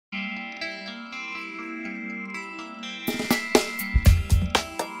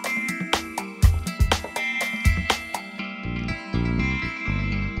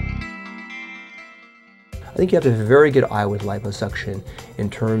think you have to have a very good eye with liposuction in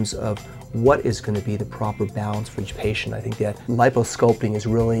terms of what is going to be the proper balance for each patient. I think that liposculpting is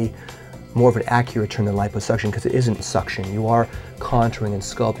really more of an accurate term than liposuction because it isn't suction. You are contouring and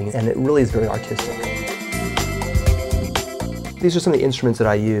sculpting, and it really is very artistic. These are some of the instruments that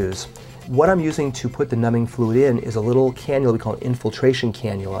I use. What I'm using to put the numbing fluid in is a little cannula we call an infiltration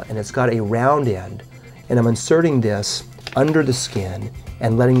cannula, and it's got a round end. And I'm inserting this under the skin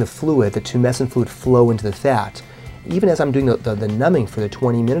and letting the fluid, the tumescent fluid, flow into the fat. Even as I'm doing the numbing for the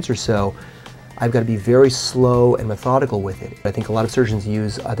 20 minutes or so, I've got to be very slow and methodical with it. I think a lot of surgeons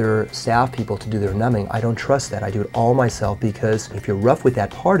use other staff people to do their numbing. I don't trust that. I do it all myself because if you're rough with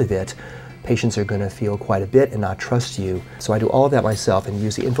that part of it, patients are going to feel quite a bit and not trust you. So I do all of that myself and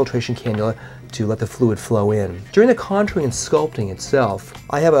use the infiltration cannula to let the fluid flow in. During the contouring and sculpting itself,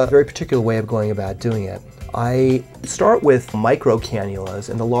 I have a very particular way of going about doing it. I start with micro cannulas,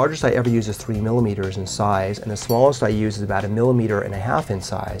 and the largest I ever use is 3 millimeters in size, and the smallest I use is about 1.5 millimeters in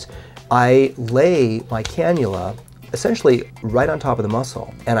size. I lay my cannula essentially right on top of the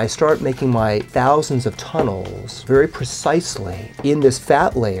muscle, and I start making my thousands of tunnels very precisely in this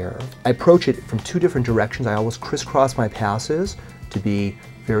fat layer. I approach it from 2 different directions. I always crisscross my passes to be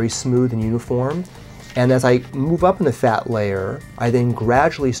very smooth and uniform. And as I move up in the fat layer, I then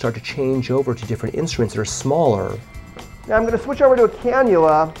gradually start to change over to different instruments that are smaller. Now I'm going to switch over to a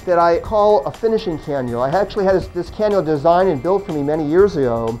cannula that I call a finishing cannula. I actually had this cannula designed and built for me many years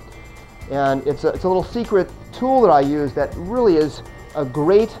ago, and it's a little secret tool that I use that really is a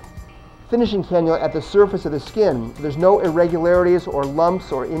great finishing cannula at the surface of the skin. There's no irregularities or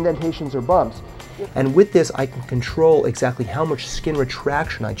lumps or indentations or bumps. And with this, I can control exactly how much skin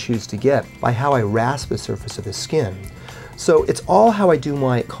retraction I choose to get by how I rasp the surface of the skin. So it's all how I do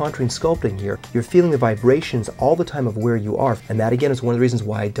my contouring sculpting here. You're feeling the vibrations all the time of where you are. And that again is one of the reasons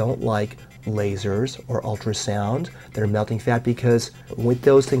why I don't like lasers or ultrasound that are melting fat, because with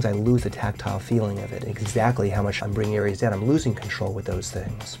those things I lose the tactile feeling of it, exactly how much I'm bringing areas down. I'm losing control with those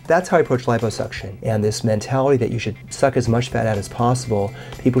things. That's how I approach liposuction, and this mentality that you should suck as much fat out as possible,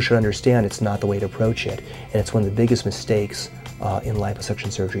 people should understand it's not the way to approach it, and it's one of the biggest mistakes in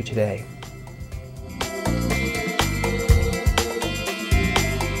liposuction surgery today.